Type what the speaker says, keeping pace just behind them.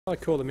I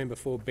call the member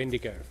for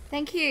Bendigo.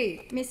 Thank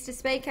you, Mr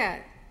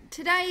Speaker.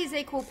 Today is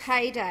Equal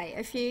Pay Day.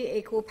 A few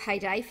Equal Pay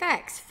Day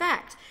facts.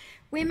 Fact: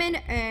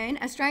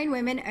 Australian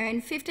women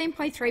earn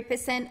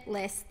 15.3%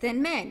 less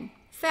than men.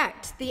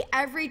 Fact: the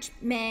average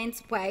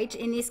man's wage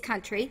in this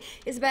country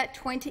is about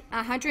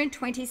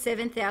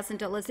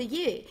 $127,000 a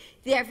year.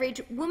 The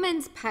average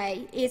woman's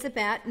pay is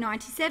about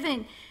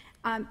 $97,000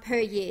 per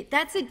year.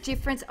 That's a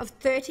difference of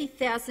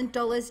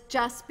 $30,000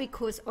 just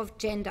because of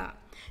gender.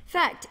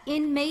 Fact: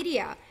 in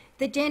media,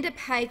 the gender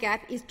pay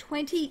gap is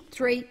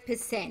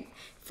 23%.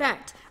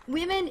 Fact: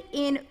 women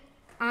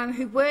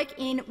who work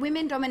in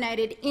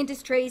women-dominated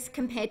industries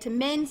compared to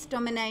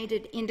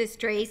men's-dominated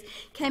industries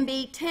can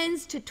be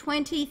 $10,000 to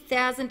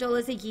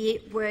 $20,000 a year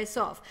worse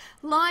off.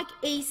 Like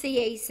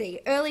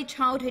ECEC, early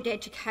childhood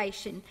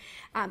education.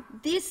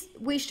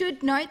 We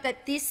should note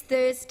that this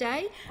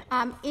Thursday,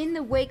 in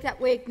the week that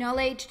we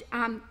acknowledged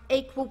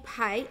equal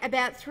pay,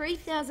 about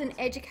 3,000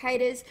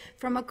 educators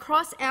from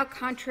across our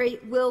country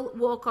will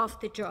walk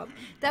off the job.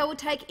 They will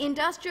take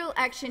industrial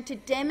action to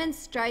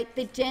demonstrate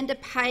the gender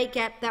pay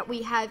gap that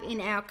we have in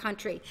our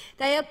country.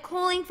 They are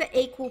calling for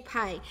equal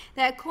pay.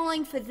 They are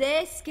calling for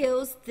their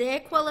skills, their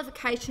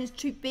qualifications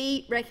to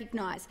be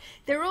recognised.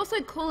 They're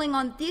also calling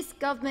on this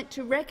government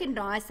to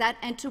recognise that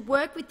and to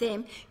work with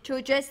them to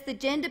address the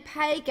gender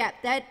pay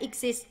gap that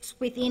exists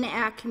within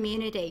our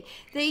community.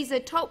 These are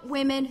top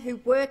women who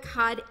work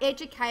hard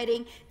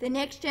educating the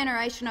next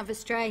generation of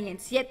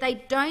Australians, yet they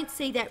don't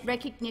see that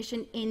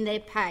recognition in their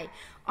pay.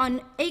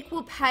 On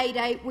Equal Pay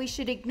Day, we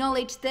should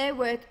acknowledge their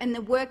work and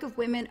the work of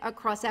women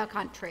across our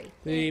country.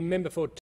 The member for